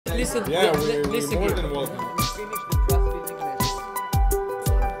listen. Yeah, listen we're more here. than welcome.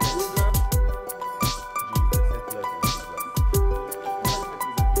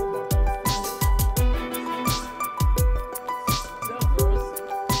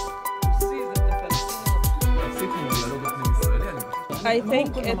 I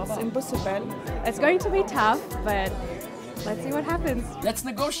think it's impossible. It's going to be tough, but let's see what happens. Let's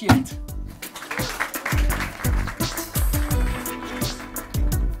negotiate.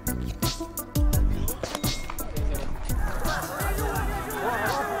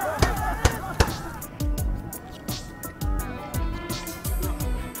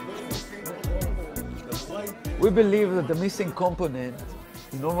 We believe that the missing component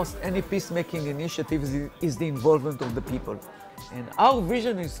in almost any peacemaking initiative is the involvement of the people. And our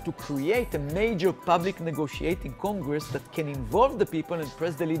vision is to create a major public negotiating congress that can involve the people and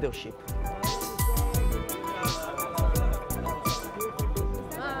press the leadership.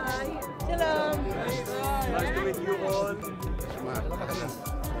 Nice to meet you all.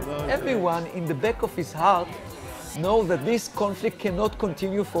 Everyone in the back of his heart knows that this conflict cannot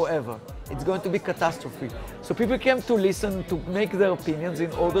continue forever. It's going to be catastrophe. So people came to listen, to make their opinions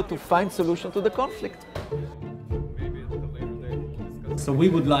in order to find solution to the conflict. So we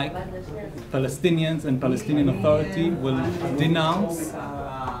would like Palestinians and Palestinian Authority will denounce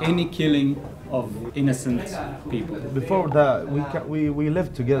any killing of innocent people. Before that, we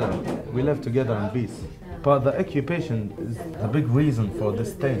lived together. We lived together in peace. But the occupation is a big reason for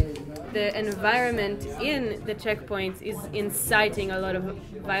this thing. The environment in the checkpoints is inciting a lot of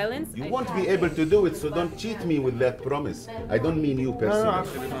violence. You won't be able to do it, so don't cheat me with that promise. I don't mean you personally.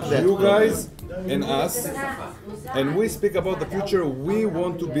 You guys and us, and we speak about the future we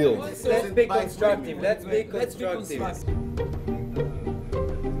want to build. Let's be constructive. Let's be constructive.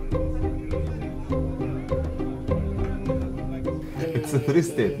 It's a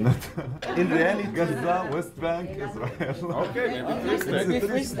three-state, not In reality, Gaza, West Bank, Israel. Okay, maybe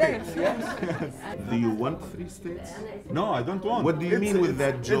Three states, yes. do you want 3 states? No, I don't want. What do you mean with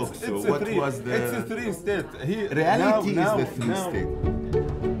that joke? So what was the... It's a three-state. Reality is the 3-state.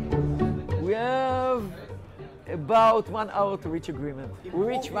 We have about 1 hour to reach agreement. We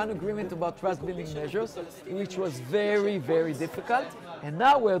reached one agreement about trust-building measures, which was very, very difficult. And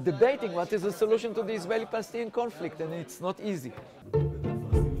now we're debating what is the solution to the Israeli-Palestinian conflict, and it's not easy.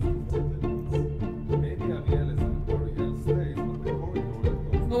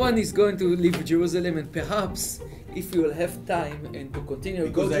 No one is going to leave Jerusalem, and perhaps if you will have time and to continue to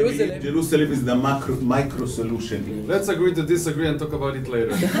go to Jerusalem. Jerusalem is the micro solution. Let's agree to disagree and talk about it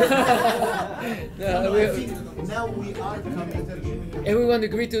later. Now we are committed. Everyone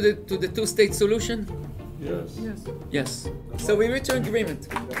agree to the two-state solution? Yes. Yes. So we reach an agreement.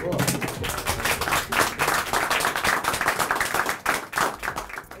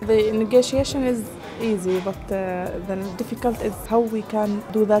 The negotiation is easy, but the difficult is how we can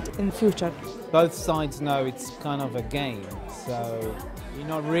do that in future. Both sides know it's kind of a game, so you're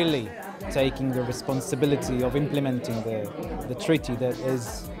not really taking the responsibility of implementing the treaty that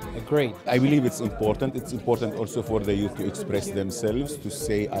is agreed. I believe it's important. It's important also for the youth to express themselves, to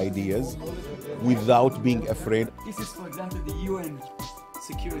say ideas without being afraid. This is, for example, the UN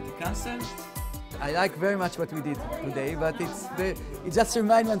Security Council. I like very much what we did today, but it just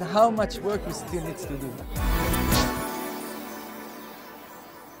reminds me how much work we still need to do.